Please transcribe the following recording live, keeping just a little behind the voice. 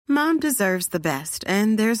Mom deserves the best,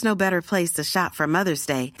 and there's no better place to shop for Mother's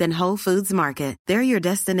Day than Whole Foods Market. They're your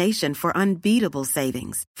destination for unbeatable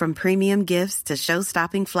savings, from premium gifts to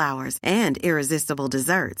show-stopping flowers and irresistible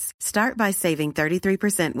desserts. Start by saving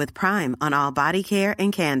 33% with Prime on all body care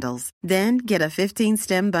and candles. Then get a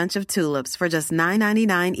 15-stem bunch of tulips for just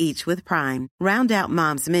 $9.99 each with Prime. Round out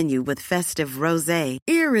Mom's menu with festive rosé,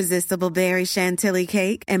 irresistible berry chantilly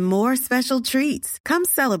cake, and more special treats. Come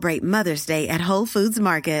celebrate Mother's Day at Whole Foods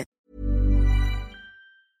Market.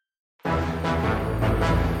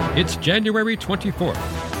 It's January 24th,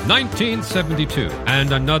 1972,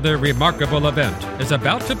 and another remarkable event is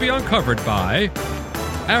about to be uncovered by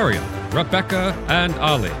Ariel, Rebecca, and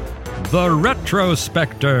Ali, the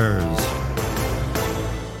Retrospectors.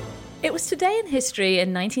 It was today in history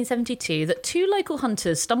in 1972 that two local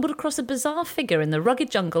hunters stumbled across a bizarre figure in the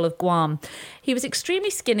rugged jungle of Guam. He was extremely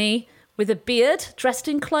skinny, with a beard, dressed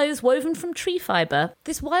in clothes woven from tree fibre.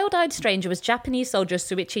 This wild-eyed stranger was Japanese soldier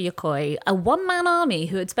Suichi Yokoi, a one-man army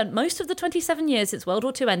who had spent most of the 27 years since World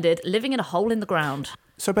War II ended living in a hole in the ground.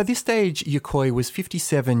 So by this stage, Yokoi was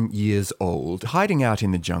 57 years old, hiding out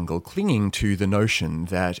in the jungle, clinging to the notion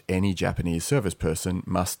that any Japanese service person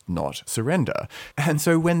must not surrender. And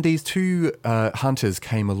so when these two hunters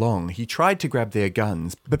came along, he tried to grab their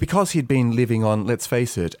guns, but because he'd been living on, let's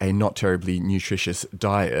face it, a not terribly nutritious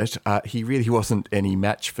diet, he really wasn't any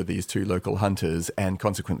match for these two local hunters, and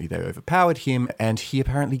consequently they overpowered him, and he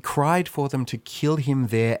apparently cried for them to kill him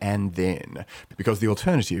there and then, because the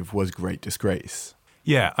alternative was great disgrace.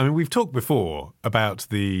 Yeah, I mean, we've talked before about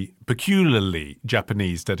the peculiarly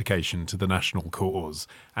Japanese dedication to the national cause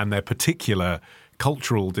and their particular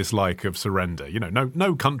cultural dislike of surrender. You know,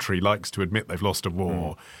 no country likes to admit they've lost a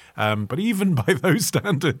war. But even by those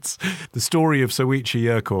standards, the story of Soichi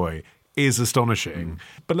Yokoi is astonishing.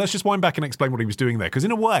 But let's just wind back and explain what he was doing there. Because in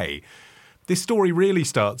a way, this story really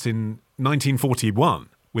starts in 1941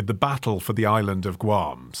 with the battle for the island of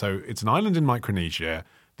Guam. So it's an island in Micronesia.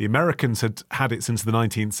 The Americans had it since the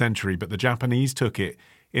 19th century, but the Japanese took it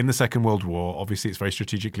in the Second World War. Obviously, it's very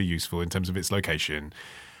strategically useful in terms of its location.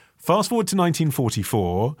 Fast forward to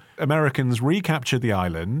 1944, Americans recaptured the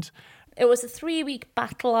island. It was a 3-week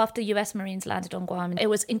battle after US Marines landed on Guam. It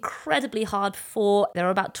was incredibly hard fought. There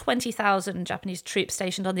were about 20,000 Japanese troops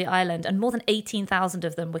stationed on the island, and more than 18,000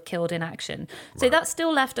 of them were killed in action. So that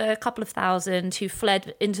still left a couple of thousand who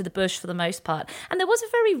fled into the bush for the most part. And there was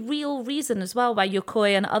a very real reason as well why Yokoi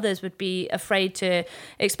and others would be afraid to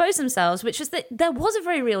expose themselves, which was that there was a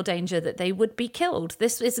very real danger that they would be killed.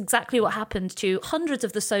 This is exactly what happened to hundreds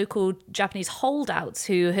of the so-called Japanese holdouts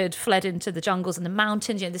who had fled into the jungles and the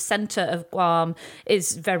mountains. You know, the centre of Guam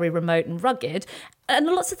is very remote and rugged. And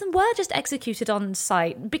lots of them were just executed on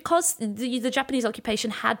sight because the Japanese occupation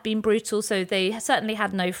had been brutal, so they certainly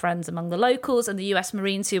had no friends among the locals, and the US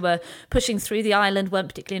Marines who were pushing through the island weren't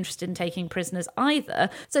particularly interested in taking prisoners either.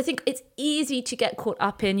 So I think it's easy to get caught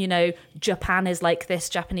up in, Japan is like this,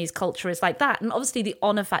 Japanese culture is like that. And obviously the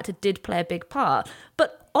honour factor did play a big part.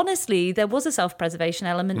 But honestly, there was a self-preservation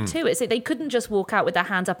element to it. So they couldn't just walk out with their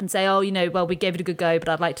hands up and say, we gave it a good go, but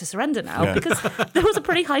I'd like to surrender now. Because there was a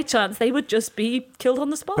pretty high chance they would just be killed on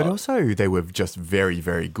the spot. But also they were just very,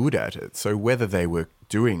 very good at it. So whether they were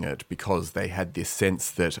doing it because they had this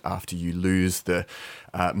sense that after you lose the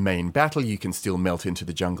main battle, you can still melt into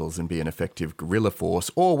the jungles and be an effective guerrilla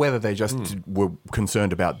force, or whether they just were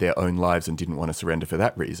concerned about their own lives and didn't want to surrender for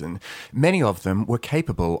that reason. Many of them were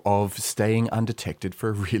capable of staying undetected for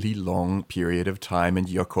a really long period of time, and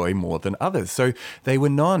Yokoi more than others. So they were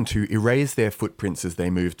known to erase their footprints as they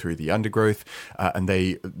moved through the undergrowth, and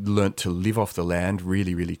they learnt to live off the land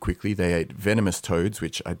really, really quickly. They ate venomous toads,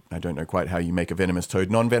 which I don't know quite how you make a venomous toad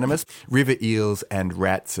non-venomous, river eels and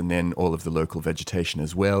rats, and then all of the local vegetation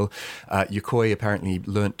as well. Yokoi apparently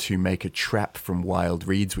learnt to make a trap from wild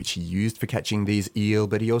reeds, which he used for catching these eel,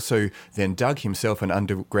 but he also then dug himself an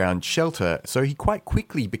underground shelter, so he quite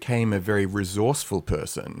quickly became a very resourceful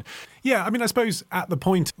person. Yeah, I mean, I suppose at the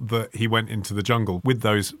point that he went into the jungle with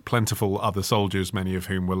those plentiful other soldiers, many of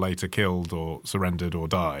whom were later killed or surrendered or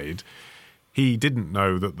died, he didn't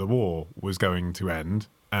know that the war was going to end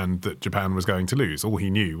and that Japan was going to lose. All he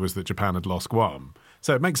knew was that Japan had lost Guam.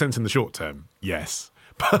 So it makes sense in the short term, yes.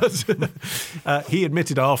 But he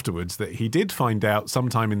admitted afterwards that he did find out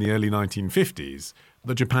sometime in the early 1950s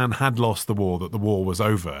that Japan had lost the war, that the war was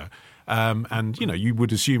over. And, you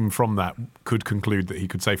would assume from that could conclude that he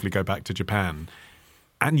could safely go back to Japan.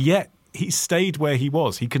 And yet he stayed where he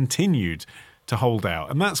was. He continued to hold out.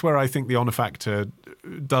 And that's where I think the honour factor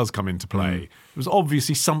does come into play. There was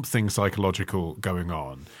obviously something psychological going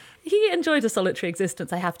on. he enjoyed a solitary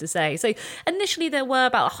existence, I have to say. So initially there were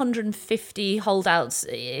about 150 holdouts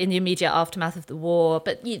in the immediate aftermath of the war,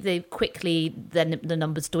 but they quickly, then the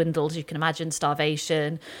numbers dwindled, as you can imagine,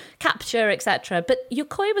 starvation, capture, etc. But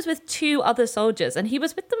Yokoi was with 2 other soldiers, and he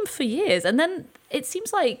was with them for years. And then it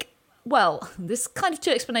seems like, well, there's kind of 2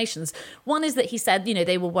 explanations. One is that he said,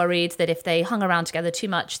 they were worried that if they hung around together too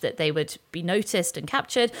much, that they would be noticed and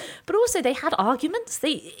captured. But also they had arguments.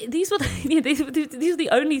 These were the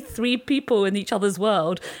only 3 people in each other's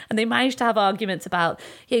world, and they managed to have arguments about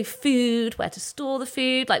food, where to store the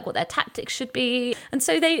food, like what their tactics should be. And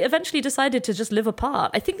so they eventually decided to just live apart.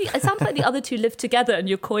 I think it sounds like the other 2 lived together and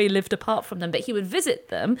Yokoi lived apart from them, but he would visit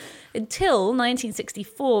them until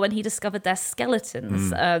 1964 when he discovered their skeletons.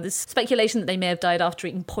 This speculation that they may have died after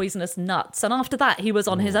eating poisonous nuts. And after that, he was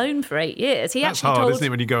on his own for 8 years. That's hard, isn't it,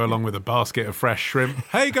 when you go along with a basket of fresh shrimp?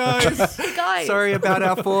 Hey, guys! Hey, guys! Sorry about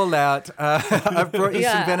our fallout. I've brought you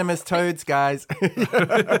some venomous toads, guys.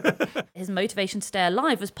 His motivation to stay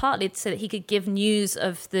alive was partly so that he could give news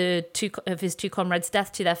of his 2 comrades'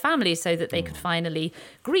 death to their families so that they could finally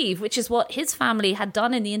grieve, which is what his family had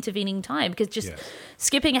done in the intervening time. Because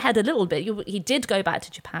skipping ahead a little bit, he did go back to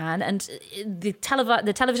Japan, and the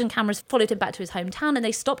television cameras followed him back to his hometown, and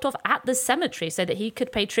they stopped off at the cemetery so that he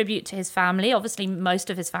could pay tribute to his family. Obviously,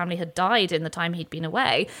 most of his family had died in the time he'd been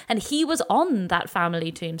away, and he was on that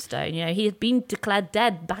family tombstone. He had been declared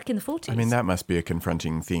dead back in the 40s. I mean, that must be a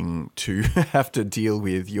confronting thing to have to deal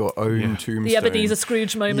with, your own tombstone. The Ebenezer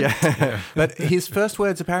Scrooge moment. Yeah. But his first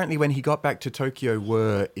words, apparently, when he got back to Tokyo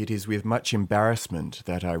were, "It is with much embarrassment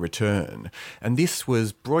that I return." And this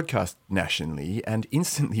was broadcast nationally and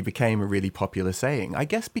instantly became a really popular saying. I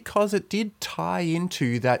guess because it did tie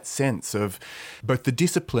into that sense of both the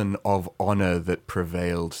discipline of honour that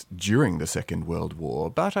prevailed during the Second World War,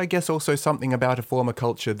 but I guess also something about a former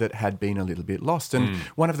culture that had been a little bit lost. And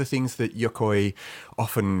one of the things that Yokoi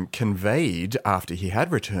often conveyed after he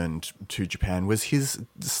had returned to Japan was his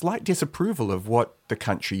slight disapproval of what the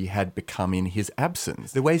country had become in his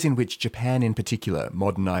absence. The ways in which Japan in particular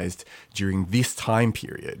modernized during this time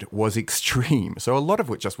period was extreme, so a lot of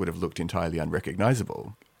which just would have looked entirely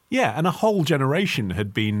unrecognizable. Yeah, and a whole generation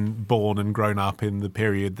had been born and grown up in the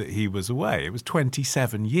period that he was away. It was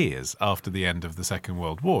 27 years after the end of the Second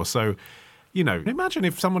World War. So, imagine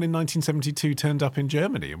if someone in 1972 turned up in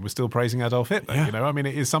Germany and was still praising Adolf Hitler. Yeah. I mean,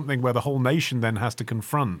 it is something where the whole nation then has to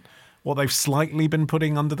confront what they've slightly been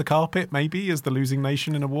putting under the carpet, maybe, as the losing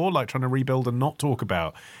nation in a war, like trying to rebuild and not talk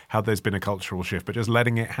about how there's been a cultural shift, but just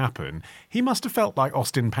letting it happen. He must have felt like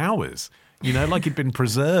Austin Powers, like he'd been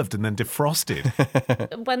preserved and then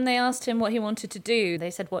defrosted. When they asked him what he wanted to do, they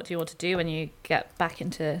said, "What do you want to do when you get back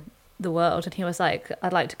into the world?" And he was like,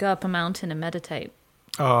 "I'd like to go up a mountain and meditate."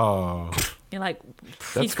 Oh. You're like,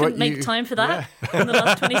 That's you couldn't make time for that in the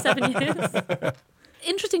last 27 years?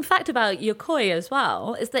 Interesting fact about Yokoi as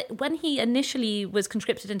well is that when he initially was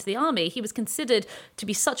conscripted into the army, he was considered to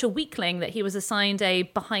be such a weakling that he was assigned a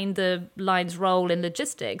behind-the-lines role in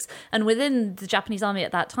logistics. And within the Japanese army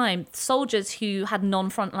at that time, soldiers who had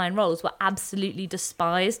non-frontline roles were absolutely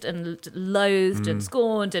despised and loathed and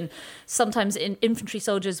scorned. And sometimes infantry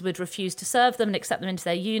soldiers would refuse to serve them and accept them into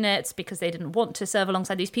their units because they didn't want to serve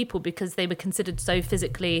alongside these people because they were considered so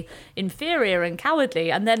physically inferior and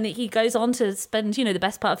cowardly. And then he goes on to spend, the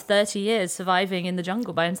best part of 30 years surviving in the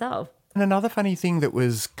jungle by himself. And another funny thing that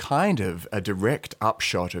was kind of a direct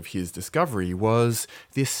upshot of his discovery was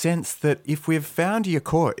this sense that if we've found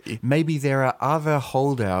Yokoi, maybe there are other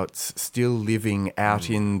holdouts still living out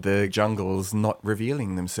in the jungles, not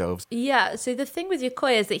revealing themselves. Yeah, so the thing with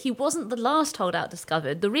Yokoi is that he wasn't the last holdout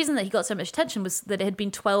discovered. The reason that he got so much attention was that it had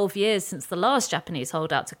been 12 years since the last Japanese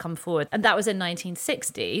holdout to come forward, and that was in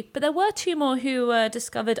 1960. But there were 2 more who were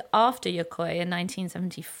discovered after Yokoi in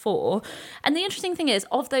 1974. And the interesting thing is,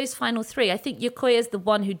 of those final 3, I think Yokoi is the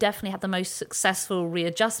one who definitely had the most successful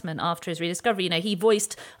readjustment after his rediscovery. He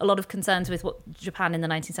voiced a lot of concerns with what Japan in the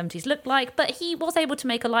 1970s looked like, but he was able to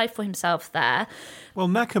make a life for himself there. Well,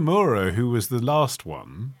 Nakamura, who was the last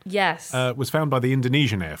one, yes, was found by the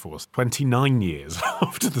Indonesian Air Force 29 years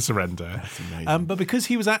after the surrender. That's amazing. But because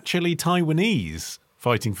he was actually Taiwanese,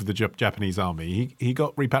 fighting for the Japanese army, he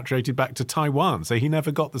got repatriated back to Taiwan. So he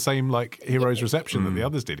never got the same hero's reception that the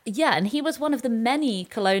others did. Yeah, and he was one of the many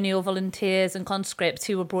colonial volunteers and conscripts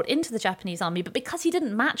who were brought into the Japanese army. But because he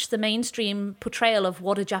didn't match the mainstream portrayal of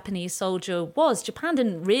what a Japanese soldier was, Japan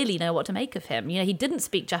didn't really know what to make of him. He didn't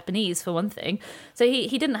speak Japanese, for one thing. So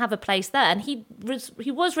he didn't have a place there. And he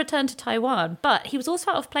was returned to Taiwan, but he was also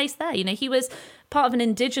out of place there. He was part of an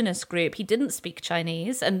indigenous group. He didn't speak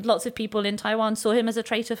Chinese, and lots of people in Taiwan saw him as a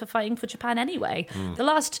traitor for fighting for Japan anyway. The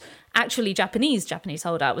last actually Japanese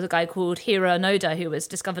holdout was a guy called Hiro Onoda, who was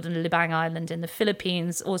discovered on Libang Island in the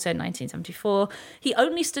Philippines, also in 1974. He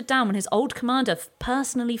only stood down when his old commander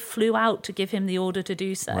personally flew out to give him the order to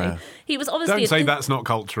do so. Wow. He was obviously... Don't say that's not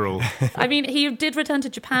cultural. I mean, he did return to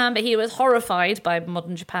Japan, but he was horrified by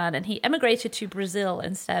modern Japan, and he emigrated to Brazil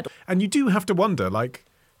instead. And you do have to wonder, like,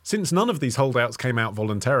 since none of these holdouts came out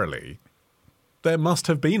voluntarily, there must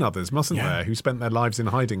have been others, mustn't there, who spent their lives in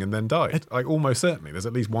hiding and then died. Like, almost certainly. There's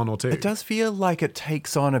at least one or two. It does feel like it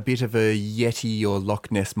takes on a bit of a Yeti or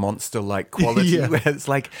Loch Ness Monster-like quality. Where it's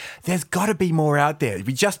like, there's got to be more out there.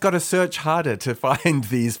 We just got to search harder to find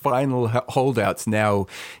these final holdouts now,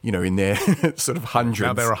 you know, in their sort of hundreds.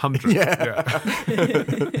 Now there are hundreds. Yeah.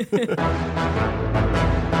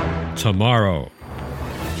 Tomorrow.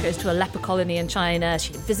 She goes to a leper colony in China.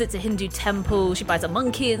 She visits a Hindu temple. She buys a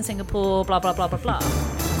monkey in Singapore, blah, blah, blah, blah, blah.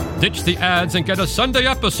 Ditch the ads and get a Sunday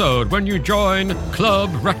episode when you join Club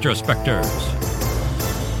Retrospectors.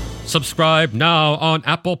 Subscribe now on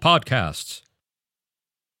Apple Podcasts.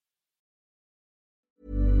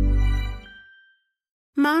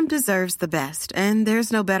 Mom deserves the best, and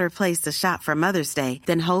there's no better place to shop for Mother's Day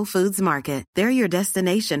than Whole Foods Market. They're your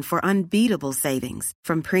destination for unbeatable savings,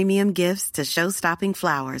 from premium gifts to show-stopping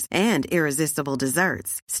flowers and irresistible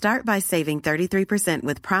desserts. Start by saving 33%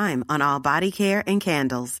 with Prime on all body care and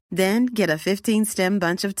candles. Then get a 15-stem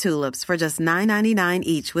bunch of tulips for just $9.99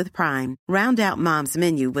 each with Prime. Round out Mom's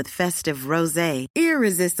menu with festive rosé,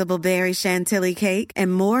 irresistible berry chantilly cake,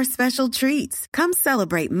 and more special treats. Come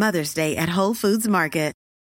celebrate Mother's Day at Whole Foods Market.